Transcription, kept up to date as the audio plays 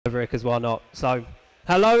over because why not? So,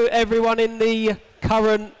 hello everyone in the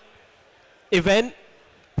current event.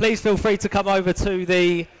 Please feel free to come over to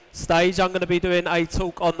the stage. I'm going to be doing a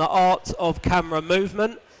talk on the art of camera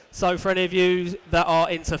movement. So for any of you that are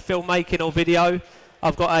into filmmaking or video,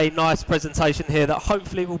 I've got a nice presentation here that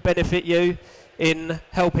hopefully will benefit you in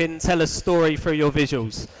helping tell a story through your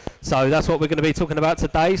visuals. So that's what we're going to be talking about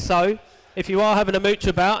today. So if you are having a mooch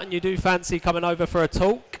about and you do fancy coming over for a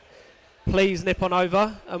talk, please nip on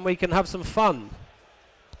over and we can have some fun.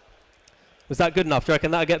 Was that good enough? Do you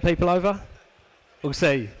reckon that'll get people over? We'll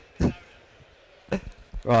see.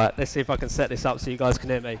 Right, let's see if I can set this up so you guys can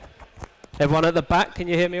hear me. Everyone at the back, can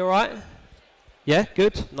you hear me all right? Yeah,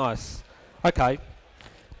 good? Nice. Okay.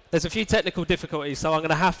 There's a few technical difficulties, so I'm going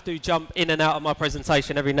to have to jump in and out of my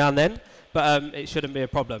presentation every now and then, but it shouldn't be a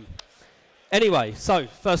problem. Anyway, so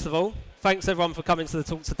first of all, thanks everyone for coming to the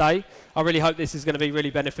talk today. I really hope this is going to be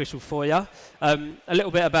really beneficial for you. A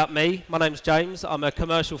little bit about me. My name's James. I'm a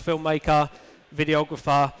commercial filmmaker,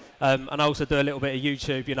 videographer, and I also do a little bit of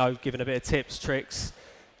YouTube, you know, giving a bit of tips, tricks,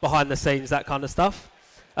 behind the scenes, that kind of stuff.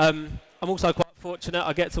 I'm also quite fortunate.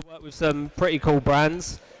 I get to work with some pretty cool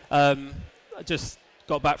brands. I just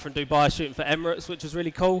got back from Dubai shooting for Emirates, which was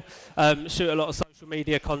really cool. Shoot a lot of social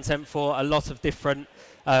media content for a lot of different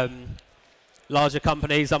larger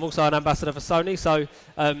companies. I'm also an ambassador for Sony, so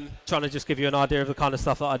trying to just give you an idea of the kind of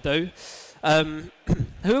stuff that I do.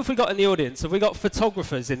 Who have we got in the audience? Have we got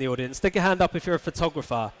photographers in the audience? Stick your hand up if you're a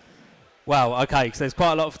photographer. Wow, okay, because there's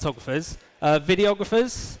quite a lot of photographers.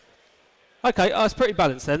 Videographers? Okay, it's pretty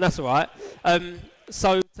balanced then, that's all right.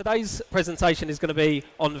 So today's presentation is going to be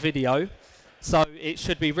on video. So it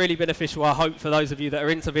should be really beneficial, I hope, for those of you that are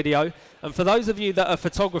into video. And for those of you that are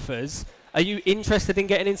photographers, are you interested in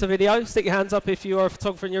getting into video? Stick your hands up if you are a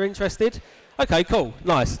photographer and you're interested. Okay, cool,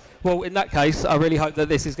 nice. Well, in that case, I really hope that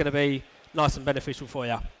this is going to be nice and beneficial for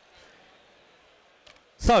you.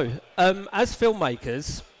 So, as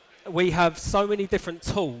filmmakers, we have so many different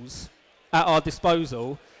tools at our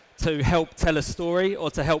disposal to help tell a story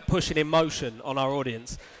or to help push an emotion on our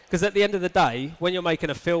audience. Because at the end of the day, when you're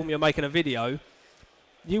making a film, you're making a video,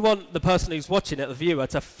 you want the person who's watching it, the viewer,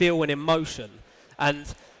 to feel an emotion.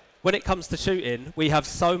 And when it comes to shooting, we have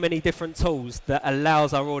so many different tools that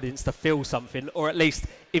allows our audience to feel something, or at least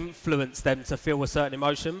influence them to feel a certain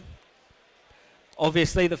emotion.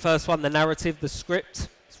 Obviously, the first one, the narrative, the script,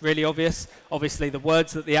 it's really obvious. Obviously, the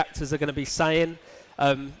words that the actors are going to be saying,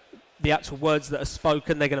 the actual words that are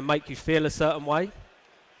spoken, they're going to make you feel a certain way.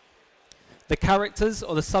 The characters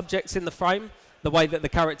or the subjects in the frame, the way that the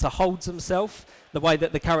character holds himself, the way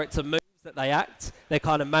that the character moves, that they act, their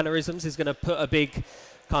kind of mannerisms is going to put a big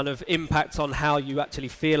kind of impact on how you actually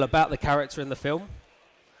feel about the character in the film.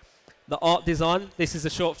 The art design, this is a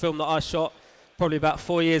short film that I shot probably about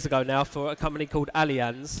 4 years ago now for a company called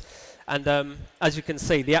Allianz. And as you can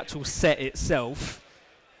see, the actual set itself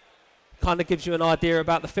kind of gives you an idea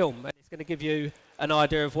about the film, and it's going to give you an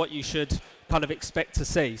idea of what you should kind of expect to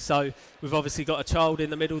see. So we've obviously got a child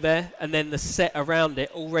in the middle there, and then the set around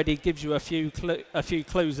it already gives you a few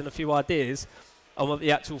clues and a few ideas on what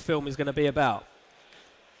the actual film is going to be about.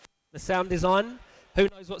 The sound design, who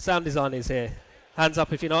knows what sound design is here? Hands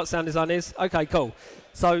up if you know what sound design is. Okay, cool.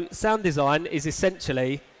 So sound design is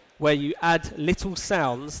essentially where you add little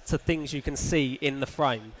sounds to things you can see in the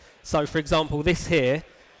frame. So for example, this here,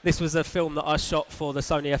 this was a film that I shot for the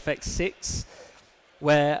Sony FX6,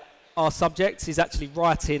 where our subject is actually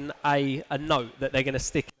writing a note that they're going to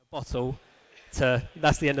stick in a bottle to,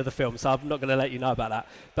 that's the end of the film, so I'm not going to let you know about that.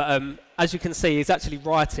 But as you can see, he's actually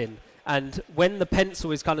writing, and when the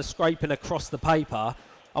pencil is kind of scraping across the paper,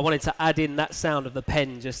 I wanted to add in that sound of the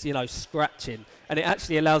pen just, you know, scratching. And it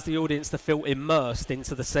actually allows the audience to feel immersed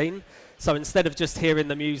into the scene. So instead of just hearing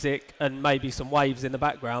the music and maybe some waves in the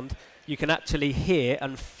background, you can actually hear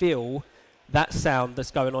and feel that sound that's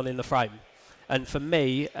going on in the frame. And for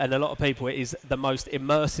me, and a lot of people, it is the most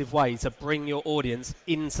immersive way to bring your audience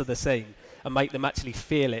into the scene and make them actually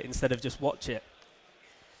feel it instead of just watch it.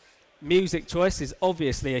 Music choice is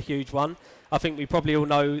obviously a huge one. I think we probably all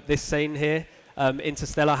know this scene here.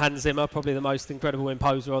 Interstellar, Hans Zimmer, probably the most incredible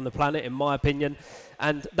composer on the planet, in my opinion.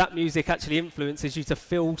 And that music actually influences you to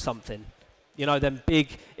feel something. You know, them big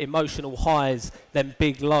emotional highs, them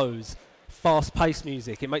big lows, fast-paced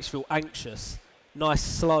music, it makes you feel anxious. Nice,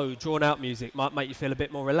 slow, drawn-out music might make you feel a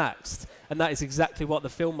bit more relaxed. And that is exactly what the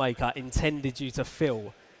filmmaker intended you to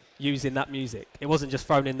feel using that music. It wasn't just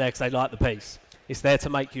thrown in there because they liked the piece. It's there to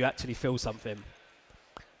make you actually feel something.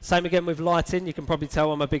 Same again with lighting. You can probably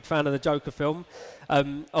tell I'm a big fan of the Joker film.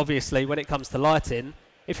 Obviously, when it comes to lighting,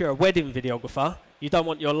 if you're a wedding videographer, You don't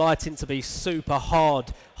want your lighting to be super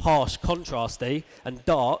hard, harsh, contrasty and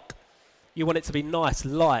dark. You want it to be nice,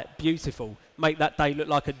 light, beautiful, make that day look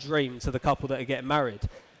like a dream to the couple that are getting married.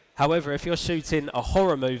 However, if you're shooting a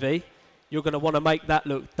horror movie, you're going to want to make that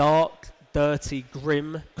look dark, dirty,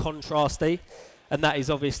 grim, contrasty, and that is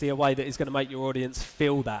obviously a way that is going to make your audience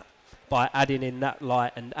feel that by adding in that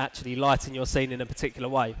light and actually lighting your scene in a particular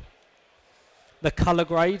way. The colour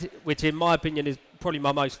grade, which in my opinion is probably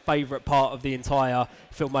my most favourite part of the entire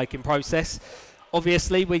filmmaking process.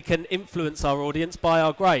 Obviously, we can influence our audience by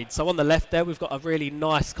our grade. So on the left there, we've got a really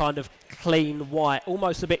nice kind of clean white,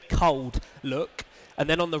 almost a bit cold look. And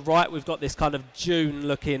then on the right, we've got this kind of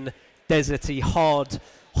June-looking, deserty, hard,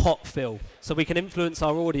 hot feel. So we can influence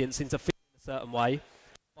our audience into feeling a certain way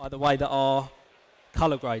by the way that our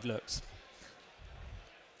colour grade looks.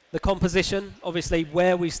 The composition, obviously,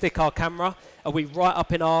 where we stick our camera. Are we right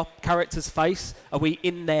up in our character's face? Are we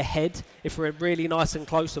in their head if we're really nice and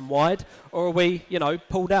close and wide? Or are we, you know,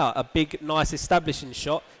 pulled out a big, nice establishing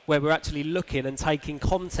shot where we're actually looking and taking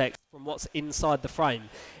context from what's inside the frame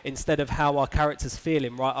instead of how our character's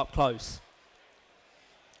feeling right up close?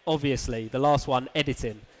 Obviously, the last one,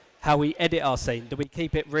 editing. How we edit our scene. Do we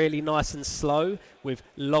keep it really nice and slow with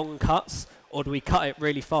long cuts? Or do we cut it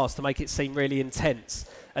really fast to make it seem really intense?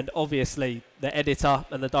 And obviously, the editor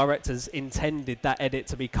and the directors intended that edit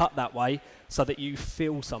to be cut that way so that you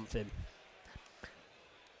feel something.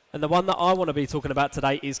 And the one that I want to be talking about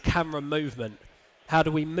today is camera movement. How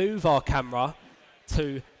do we move our camera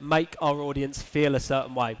to make our audience feel a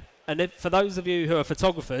certain way? And if, for those of you who are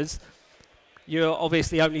photographers, you're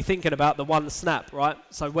obviously only thinking about the one snap, right?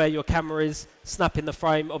 So where your camera is, snapping the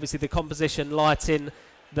frame, obviously the composition, lighting,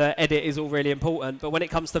 the edit is all really important. But when it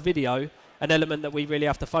comes to video, an element that we really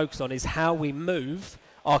have to focus on is how we move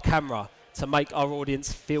our camera to make our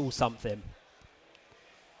audience feel something.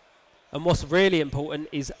 And what's really important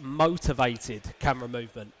is motivated camera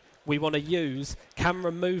movement. We want to use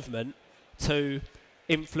camera movement to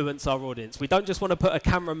influence our audience. We don't just want to put a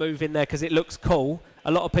camera move in there because it looks cool.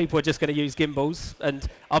 A lot of people are just going to use gimbals, and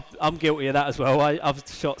I'm guilty of that as well. I've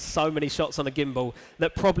shot so many shots on a gimbal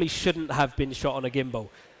that probably shouldn't have been shot on a gimbal.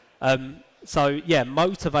 So yeah,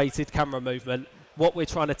 motivated camera movement, what we're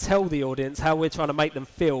trying to tell the audience, how we're trying to make them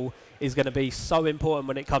feel is going to be so important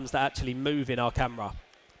when it comes to actually moving our camera.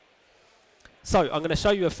 So I'm going to show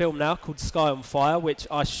you a film now called Sky on Fire, which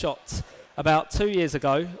I shot about 2 years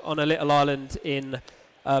ago on a little island in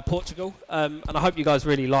Portugal, and I hope you guys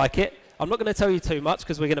really like it. I'm not going to tell you too much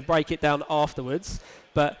because we're going to break it down afterwards,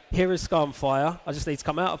 but here is Sky on Fire. I just need to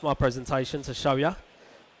come out of my presentation to show you,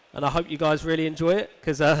 and I hope you guys really enjoy it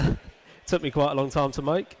because it took me quite a long time to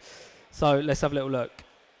make. So let's have a little look.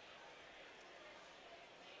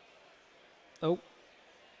 Oh,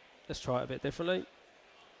 let's try it a bit differently.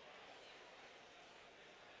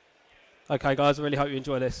 Okay guys, I really hope you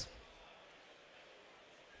enjoy this.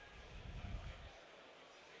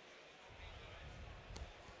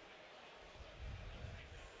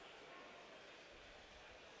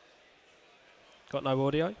 Got no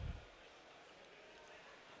audio?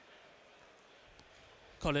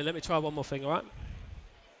 Colin, let me try one more thing, all right?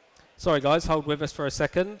 Sorry guys, hold with us for a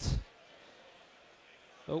second.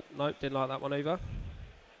 Oh, nope, didn't like that one either.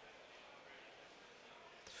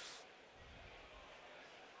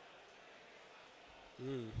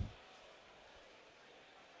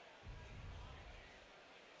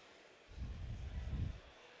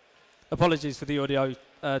 Apologies for the audio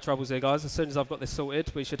troubles here, guys. As soon as I've got this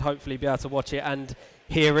sorted, we should hopefully be able to watch it and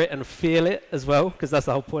hear it and feel it as well, because that's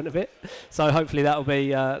the whole point of it. So hopefully that'll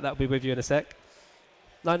be with you in a sec.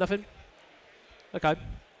 No, nothing? Okay.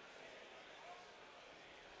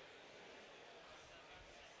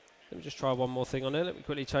 Let me just try one more thing on it. Let me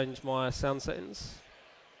quickly change my sound settings.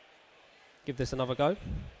 Give this another go.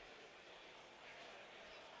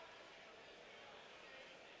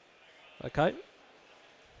 Okay.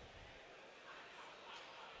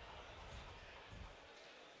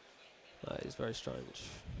 That is very strange.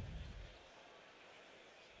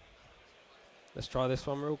 Let's try this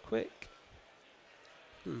one real quick.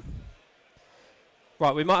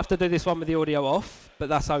 Right, we might have to do this one with the audio off, but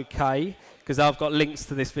that's okay, because I've got links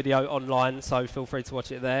to this video online, so feel free to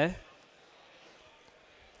watch it there.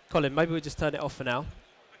 Colin, maybe we just turn it off for now.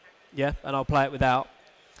 Yeah, and I'll play it without,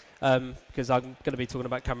 because I'm going to be talking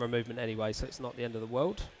about camera movement anyway, so it's not the end of the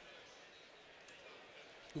world.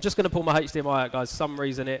 I'm just going to pull my HDMI out, guys. For some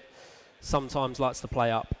reason it sometimes likes to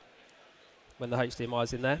play up when the HDMI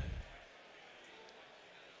is in there.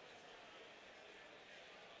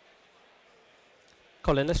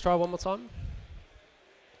 Colin, let's try one more time.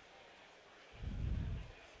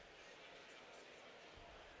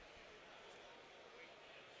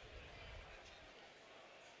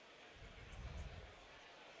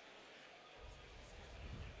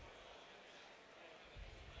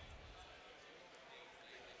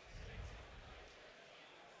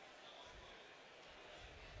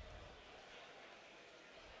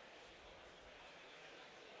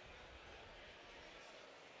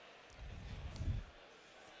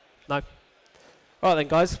 No? All right then,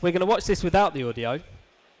 guys. We're going to watch this without the audio.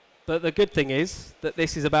 But the good thing is that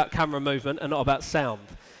this is about camera movement and not about sound.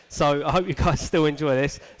 So I hope you guys still enjoy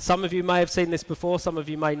this. Some of you may have seen this before, some of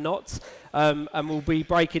you may not. And we'll be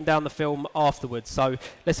breaking down the film afterwards. So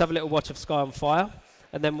let's have a little watch of Sky on Fire.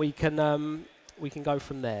 And then we can go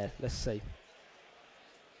from there. Let's see.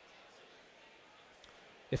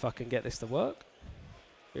 If I can get this to work.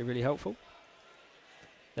 Be really helpful.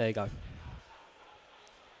 There you go.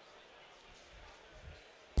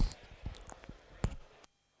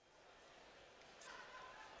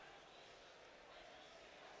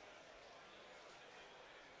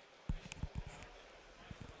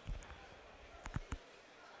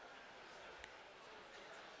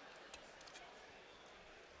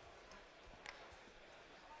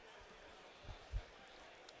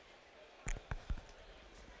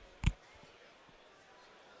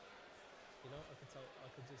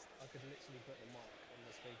 I could literally put the mic on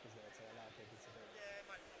the speakers there to allow people to do it. Yeah,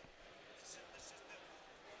 mate. Let's just do it.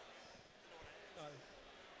 No.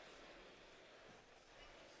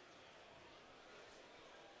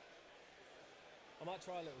 I might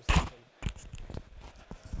try a little something.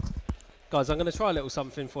 Guys, I'm going to try a little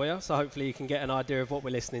something for you, so hopefully you can get an idea of what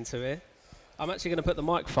we're listening to here. I'm actually going to put the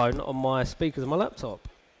microphone on my speakers on my laptop,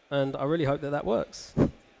 and I really hope that that works.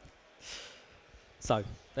 So,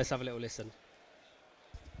 let's have a little listen.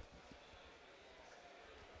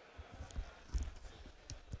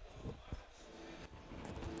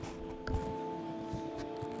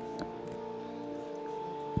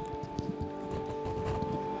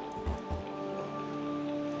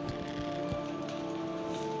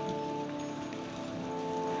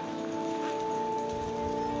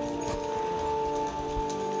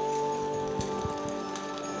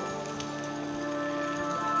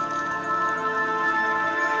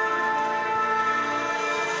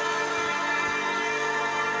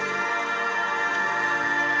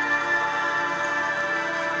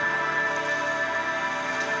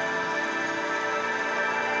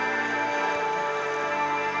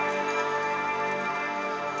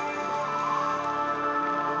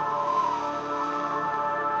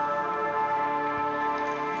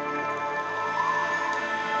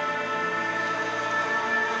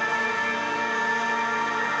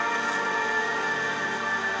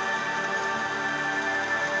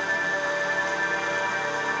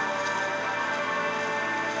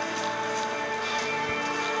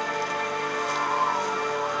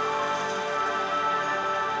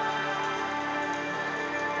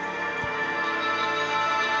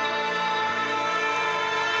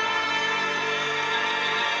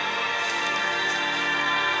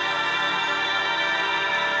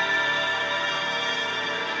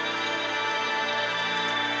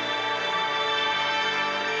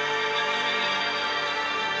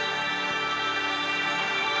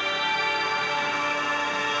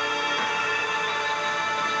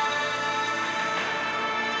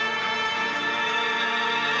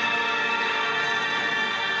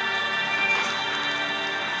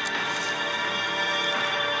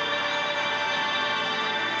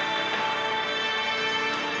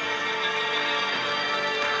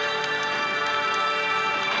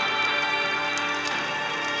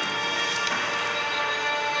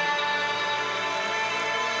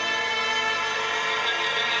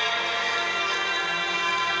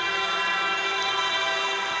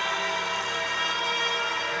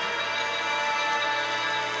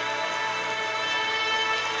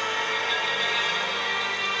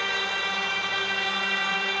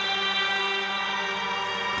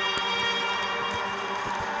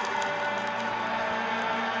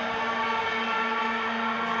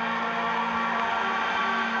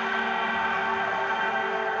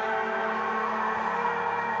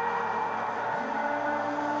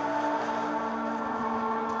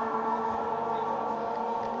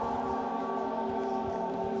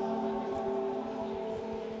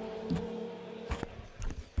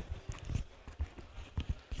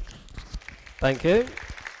 Thank you.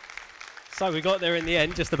 So we got there in the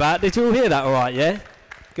end, just about. Did you all hear that all right, yeah?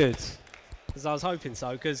 Good. Because I was hoping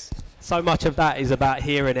so, because so much of that is about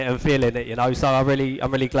hearing it and feeling it, you know. So I'm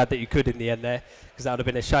really glad that you could in the end there, because that would have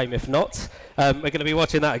been a shame if not. We're going to be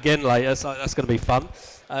watching that again later, so that's going to be fun.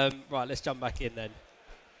 Right, let's jump back in then.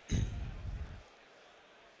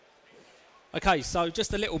 Okay, so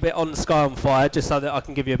just a little bit on Sky on Fire, just so that I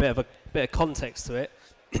can give you a bit of context to it.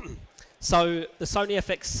 So the Sony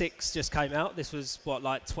FX6 just came out. This was, what,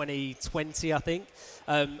 like 2020, I think.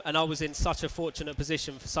 And I was in such a fortunate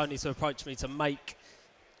position for Sony to approach me to make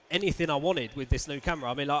anything I wanted with this new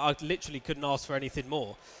camera. I mean, I literally couldn't ask for anything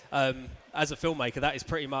more. As a filmmaker, that is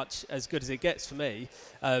pretty much as good as it gets for me.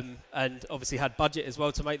 And obviously had budget as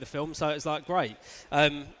well to make the film, so it's like great.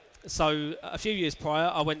 So a few years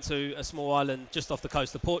prior, I went to a small island just off the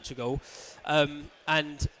coast of Portugal,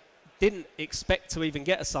 and didn't expect to even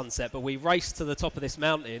get a sunset, but we raced to the top of this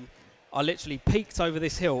mountain. I literally peeked over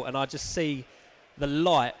this hill and I just see the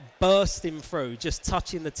light bursting through, just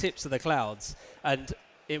touching the tips of the clouds. And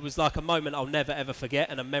it was like a moment I'll never ever forget,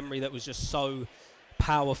 and a memory that was just so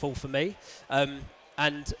powerful for me.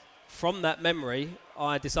 And from that memory,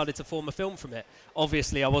 I decided to form a film from it.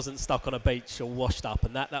 Obviously, I wasn't stuck on a beach or washed up,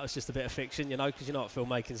 and that was just a bit of fiction, you know, because you know what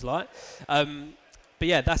filmmaking's like. But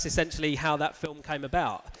yeah, that's essentially how that film came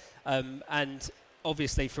about. And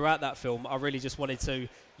obviously, throughout that film, I really just wanted to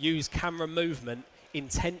use camera movement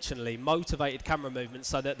intentionally, motivated camera movement,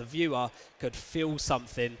 so that the viewer could feel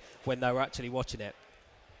something when they were actually watching it.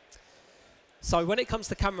 So when it comes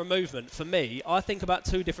to camera movement, for me, I think about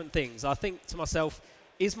two different things. I think to myself,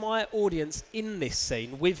 is my audience in this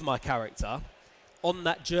scene with my character, on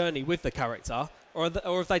that journey with the character, or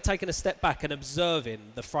have they taken a step back and observing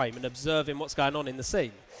the frame and observing what's going on in the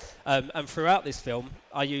scene? And throughout this film,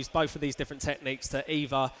 I used both of these different techniques to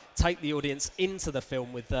either take the audience into the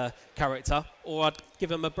film with the character, or I'd give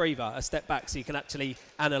them a breather, a step back, so you can actually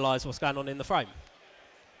analyse what's going on in the frame.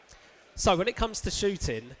 So when it comes to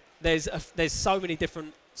shooting, there's so many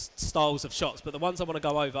different styles of shots, but the ones I want to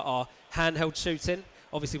go over are handheld shooting,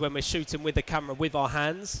 obviously when we're shooting with the camera with our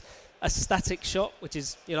hands. A static shot, which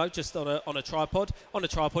is, you know, just on a tripod. On a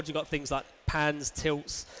tripod, you've got things like pans,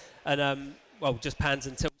 tilts, and, well, just pans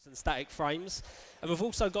and tilts and static frames. And we've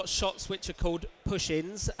also got shots which are called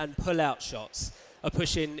push-ins and pull-out shots. A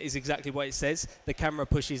push-in is exactly what it says. The camera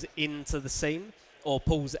pushes into the scene or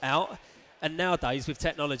pulls out. And nowadays, with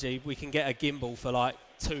technology, we can get a gimbal for like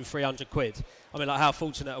 200-300 quid. I mean, like, how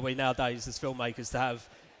fortunate are we nowadays as filmmakers to have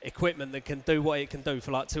equipment that can do what it can do for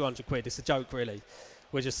like 200 quid? It's a joke, really.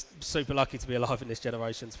 We're just super lucky to be alive in this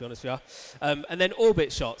generation, to be honest with you. And then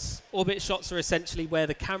orbit shots. Orbit shots are essentially where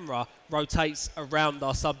the camera rotates around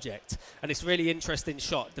our subject. And it's a really interesting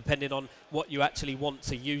shot, depending on what you actually want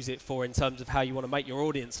to use it for in terms of how you want to make your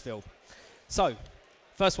audience feel. So,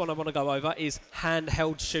 first one I want to go over is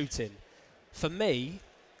handheld shooting. For me,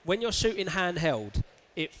 when you're shooting handheld,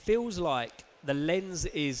 it feels like the lens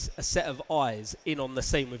is a set of eyes in on the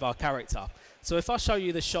scene with our character. So if I show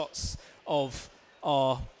you the shots of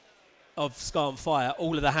Sky on Fire,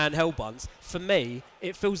 all of the handheld ones, for me,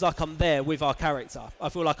 it feels like I'm there with our character. I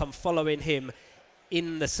feel like I'm following him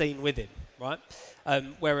in the scene with him, right?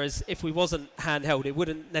 Whereas if we wasn't handheld, it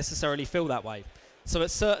wouldn't necessarily feel that way. So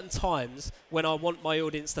at certain times, when I want my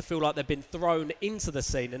audience to feel like they've been thrown into the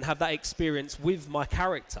scene and have that experience with my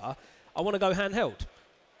character, I want to go handheld.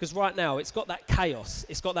 Because right now, it's got that chaos,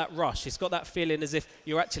 it's got that rush, it's got that feeling as if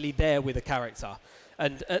you're actually there with a character.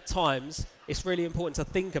 And at times, it's really important to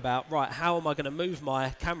think about, right, how am I going to move my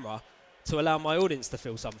camera to allow my audience to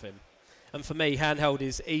feel something? And for me, handheld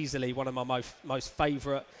is easily one of my most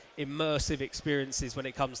favourite immersive experiences when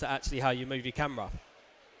it comes to actually how you move your camera.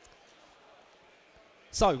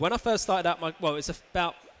 So when I first started out it's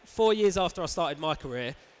about 4 years after I started my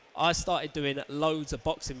career, I started doing loads of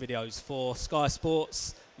boxing videos for Sky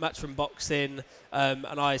Sports, Matchroom Boxing,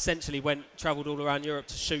 and I essentially travelled all around Europe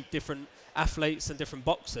to shoot different athletes and different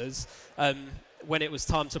boxers when it was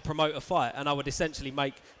time to promote a fight. And I would essentially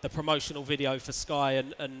make the promotional video for Sky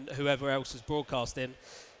and whoever else was broadcasting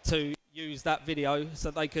to use that video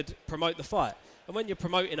so they could promote the fight. And when you're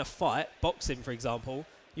promoting a fight, boxing for example,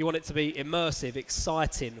 you want it to be immersive,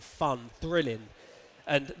 exciting, fun, thrilling.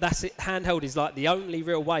 And that's it. Handheld is like the only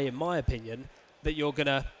real way, in my opinion, that you're going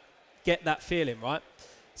to get that feeling, right?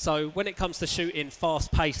 So when it comes to shooting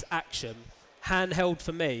fast-paced action, handheld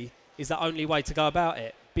for me is the only way to go about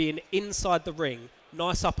it. Being inside the ring,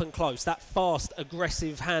 nice up and close, that fast,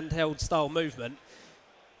 aggressive, handheld style movement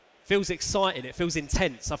feels exciting, it feels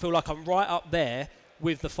intense. I feel like I'm right up there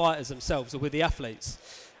with the fighters themselves or with the athletes.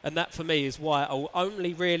 And that for me is why I'll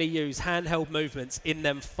only really use handheld movements in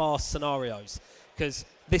them fast scenarios. Because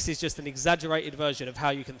this is just an exaggerated version of how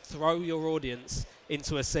you can throw your audience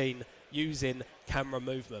into a scene using camera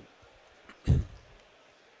movement.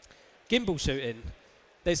 Gimbal shooting.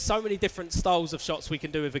 There's so many different styles of shots we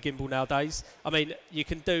can do with a gimbal nowadays. I mean, you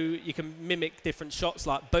can mimic different shots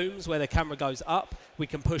like booms where the camera goes up. We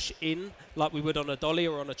can push in like we would on a dolly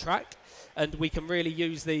or on a track. And we can really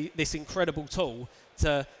use this incredible tool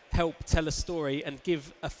to help tell a story and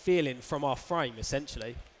give a feeling from our frame,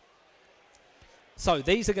 essentially. So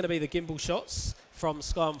these are going to be the gimbal shots from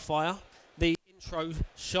Sky on Fire. The intro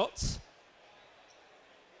shots.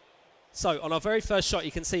 So on our very first shot,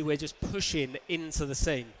 you can see we're just pushing into the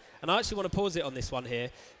scene. And I actually want to pause it on this one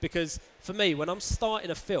here, because for me, when I'm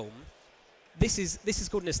starting a film, this is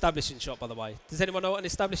called an establishing shot, by the way. Does anyone know what an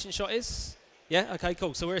establishing shot is? Yeah? Okay,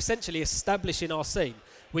 cool. So we're essentially establishing our scene.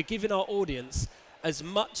 We're giving our audience as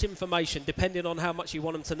much information, depending on how much you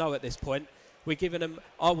want them to know at this point. We're giving them,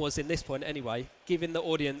 I was in this point anyway, giving the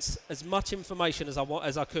audience as much information as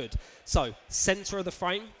I could. So, centre of the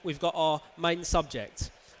frame, we've got our main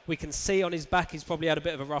subject. We can see on his back he's probably had a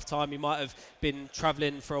bit of a rough time. He might have been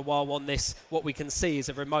travelling for a while on this. What we can see is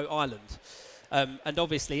a remote island. And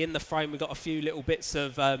obviously in the frame we've got a few little bits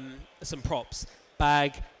of some props.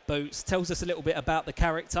 Bag, boots, tells us a little bit about the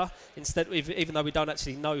character. Even though we don't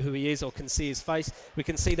actually know who he is or can see his face, we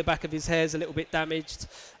can see the back of his hair's a little bit damaged.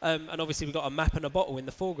 And obviously we've got a map and a bottle in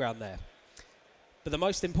the foreground there. But the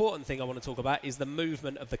most important thing I want to talk about is the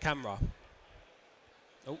movement of the camera.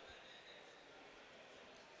 Oh.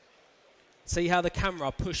 See how the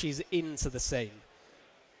camera pushes into the scene.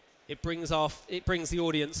 It brings the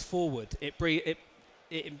audience forward.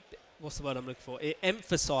 What's the word I'm looking for? It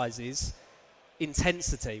emphasizes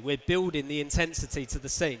intensity. We're building the intensity to the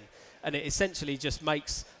scene, and it essentially just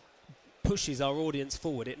pushes our audience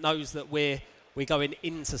forward. It knows that we're going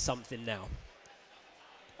into something now.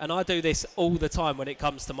 And I do this all the time when it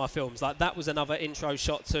comes to my films. Like that was another intro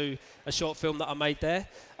shot to a short film that I made there.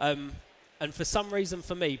 And for some reason,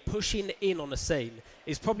 for me, pushing in on a scene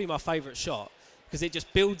is probably my favourite shot, because it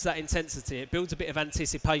just builds that intensity. It builds a bit of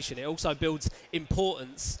anticipation. It also builds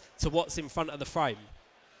importance to what's in front of the frame.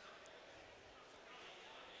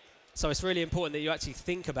 So it's really important that you actually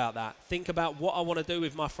think about that. Think about what I want to do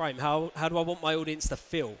with my frame. How do I want my audience to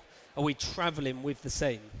feel? Are we travelling with the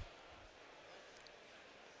scene?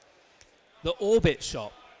 The orbit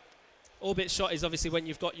shot. Orbit shot is obviously when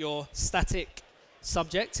you've got your static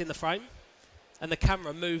subject in the frame and the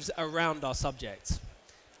camera moves around our subject.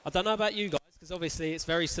 I don't know about you guys, because obviously it's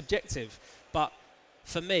very subjective, but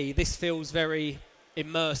for me, this feels very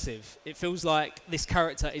immersive. It feels like this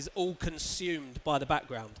character is all consumed by the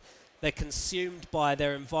background. They're consumed by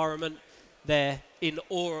their environment. They're in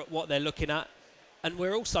awe at what they're looking at. And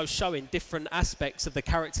we're also showing different aspects of the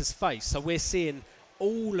character's face. So we're seeing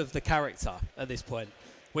all of the character at this point.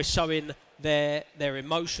 We're showing their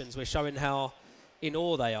emotions. We're showing how in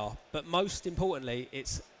awe they are. But most importantly,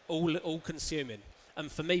 it's all consuming.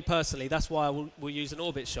 And for me personally, that's why we'll use an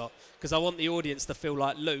orbit shot, because I want the audience to feel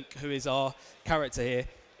like Luke, who is our character here,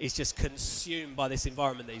 is just consumed by this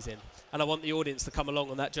environment that he's in. And I want the audience to come along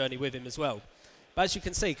on that journey with him as well. But as you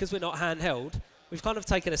can see, because we're not handheld, we've kind of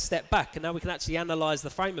taken a step back, and now we can actually analyse the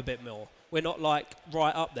frame a bit more. We're not like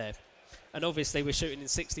right up there. And obviously we're shooting in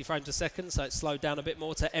 60 frames a second, so it's slowed down a bit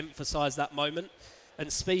more to emphasise that moment.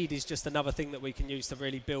 And speed is just another thing that we can use to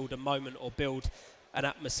really build a moment or build an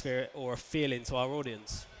atmosphere or a feeling to our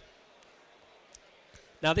audience.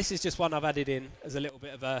 Now this is just one I've added in as a little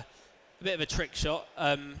bit of a trick shot,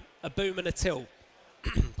 a boom and a tilt.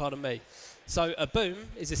 Pardon me. So a boom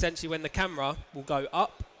is essentially when the camera will go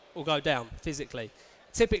up or go down physically.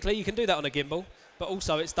 Typically you can do that on a gimbal, but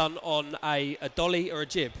also it's done on a dolly or a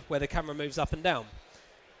jib where the camera moves up and down.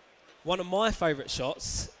 One of my favourite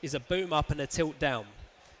shots is a boom up and a tilt down,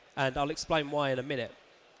 and I'll explain why in a minute.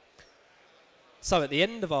 So at the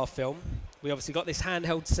end of our film, we obviously got this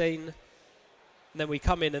handheld scene, and then we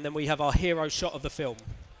come in and then we have our hero shot of the film.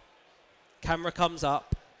 Camera comes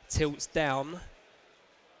up, tilts down,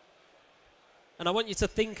 and I want you to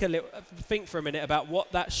think for a minute about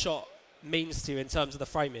what that shot means to you in terms of the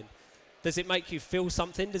framing. Does it make you feel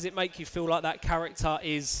something? Does it make you feel like that character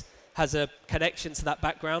has a connection to that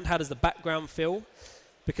background? How does the background feel?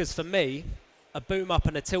 Because for me, a boom up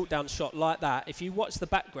and a tilt down shot like that, if you watch the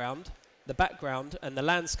background and the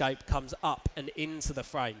landscape comes up and into the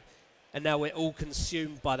frame. And now we're all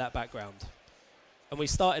consumed by that background. And we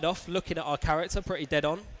started off looking at our character pretty dead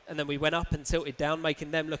on, and then we went up and tilted down,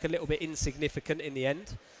 making them look a little bit insignificant in the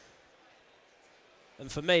end. And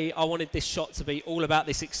for me, I wanted this shot to be all about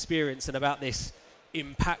this experience and about this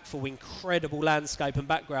impactful, incredible landscape and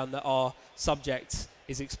background that our subject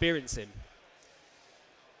is experiencing.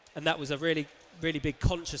 And that was a really, really big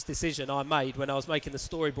conscious decision I made when I was making the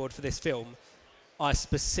storyboard for this film. I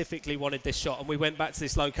specifically wanted this shot, and we went back to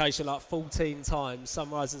this location like 14 times,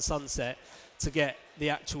 sunrise and sunset, to get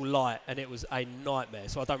the actual light, and it was a nightmare,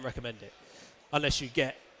 so I don't recommend it unless you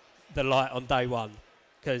get the light on day one,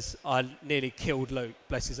 because I nearly killed Luke,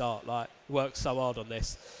 bless his heart, like worked so hard on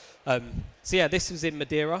this. So yeah, this was in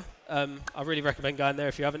Madeira. I really recommend going there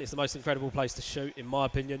if you haven't. It's the most incredible place to shoot, in my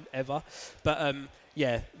opinion, ever. But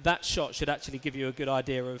yeah, that shot should actually give you a good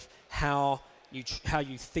idea of how how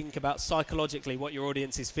you think about psychologically what your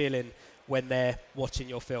audience is feeling when they're watching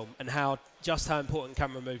your film, and just how important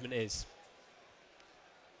camera movement is.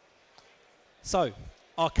 So,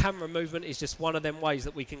 our camera movement is just one of them ways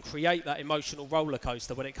that we can create that emotional roller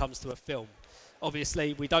coaster when it comes to a film.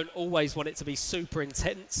 Obviously, we don't always want it to be super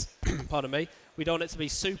intense, pardon me. We don't want it to be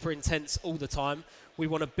super intense all the time. We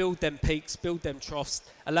want to build them peaks, build them troughs,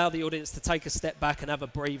 allow the audience to take a step back and have a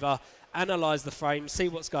breather, analyse the frame, see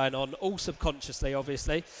what's going on, all subconsciously,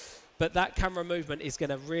 obviously. But that camera movement is going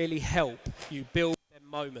to really help you build them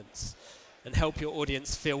moments and help your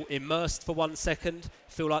audience feel immersed for 1 second,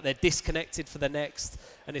 feel like they're disconnected for the next.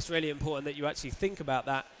 And it's really important that you actually think about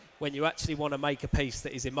that when you actually want to make a piece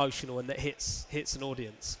that is emotional and that hits an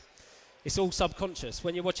audience. It's all subconscious.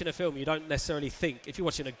 When you're watching a film, you don't necessarily think, if you're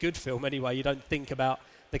watching a good film anyway, you don't think about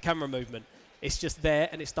the camera movement. It's just there,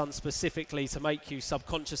 and it's done specifically to make you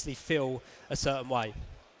subconsciously feel a certain way.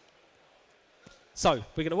 So,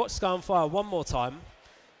 we're going to watch Sky on Fire one more time,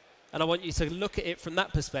 and I want you to look at it from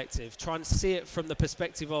that perspective. Try and see it from the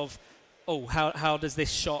perspective of, oh, how does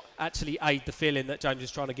this shot actually aid the feeling that James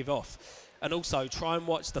is trying to give off? And also, try and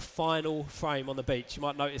watch the final frame on the beach. You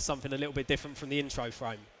might notice something a little bit different from the intro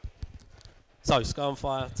frame. So, Sky on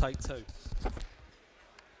Fire, take 2.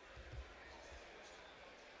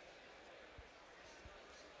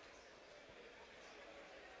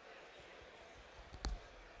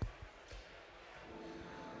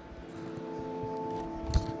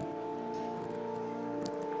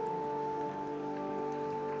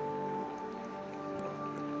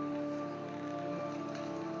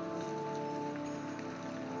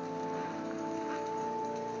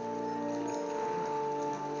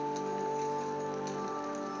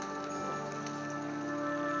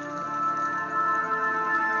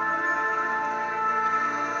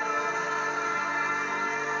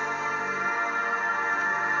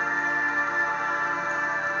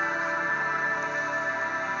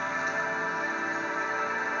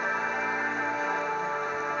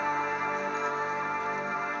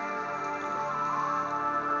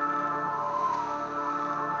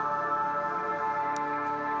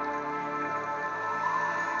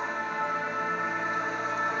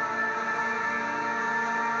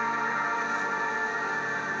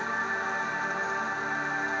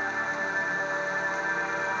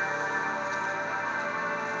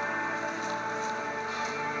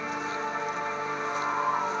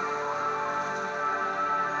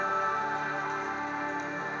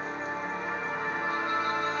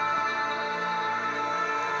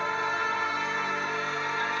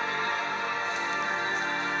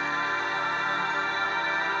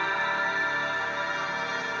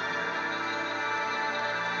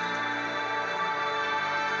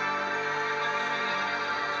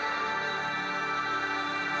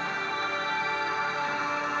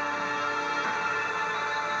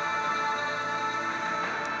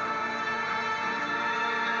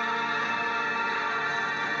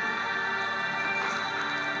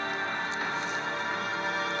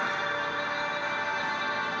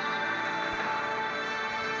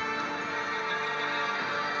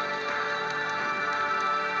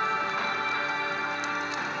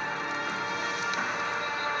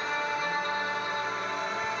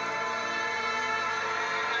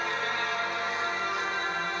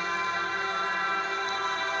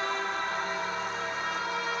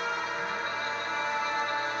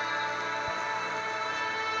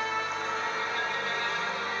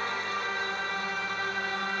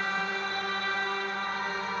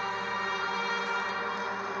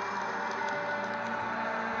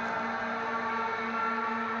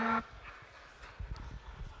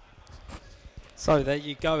 So there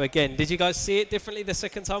you go again. Did you guys see it differently the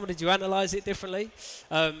second time, or did you analyse it differently?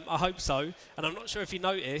 I hope so. And I'm not sure if you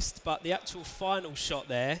noticed, but the actual final shot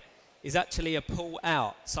there is actually a pull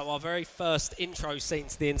out. So our very first intro scene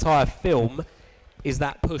to the entire film is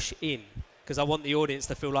that push in, because I want the audience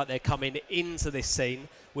to feel like they're coming into this scene.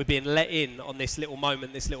 We're being let in on this little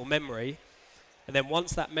moment, this little memory. And then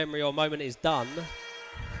once that memory or moment is done,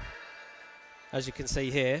 as you can see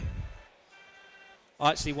here, I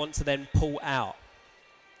actually want to then pull out.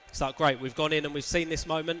 It's like, great, we've gone in and we've seen this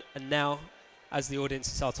moment, and now, as the audience,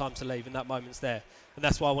 it's our time to leave, and that moment's there. And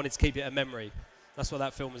that's why I wanted to keep it a memory. That's what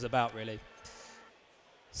that film was about, really.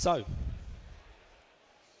 So,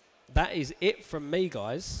 that is it from me,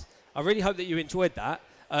 guys. I really hope that you enjoyed that.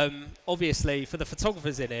 Obviously, for the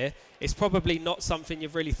photographers in here, it's probably not something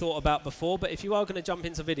you've really thought about before, but if you are going to jump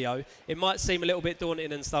into video, it might seem a little bit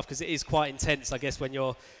daunting and stuff, because it is quite intense, I guess, when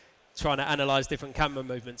you're trying to analyse different camera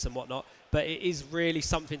movements and whatnot. But it is really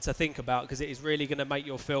something to think about, because it is really going to make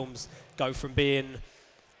your films go from being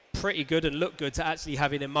pretty good and look good to actually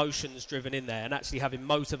having emotions driven in there and actually having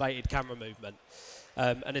motivated camera movement.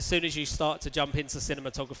 And as soon as you start to jump into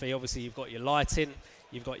cinematography, obviously you've got your lighting,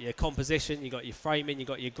 you've got your composition, you've got your framing, you've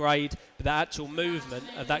got your grade, but the actual movement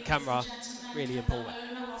of that camera, really important.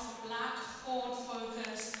 Owner of a black Ford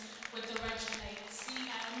Focus with the reg plate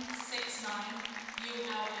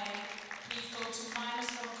CM69ULA. Please go to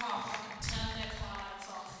 -1 car park and turn their car lights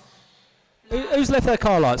off. Who's left their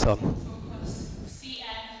car lights on? Focus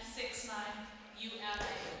CM69ULA.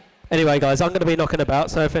 Anyway, guys, I'm going to be knocking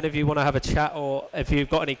about, so if any of you want to have a chat or if you've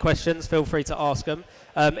got any questions, feel free to ask them.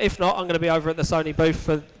 If not, I'm going to be over at the Sony booth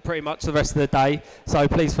for pretty much the rest of the day, so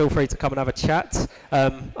please feel free to come and have a chat.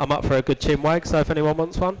 I'm up for a good chin wag, so if anyone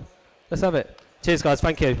wants one, let's have it. Cheers, guys.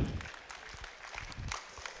 Thank you.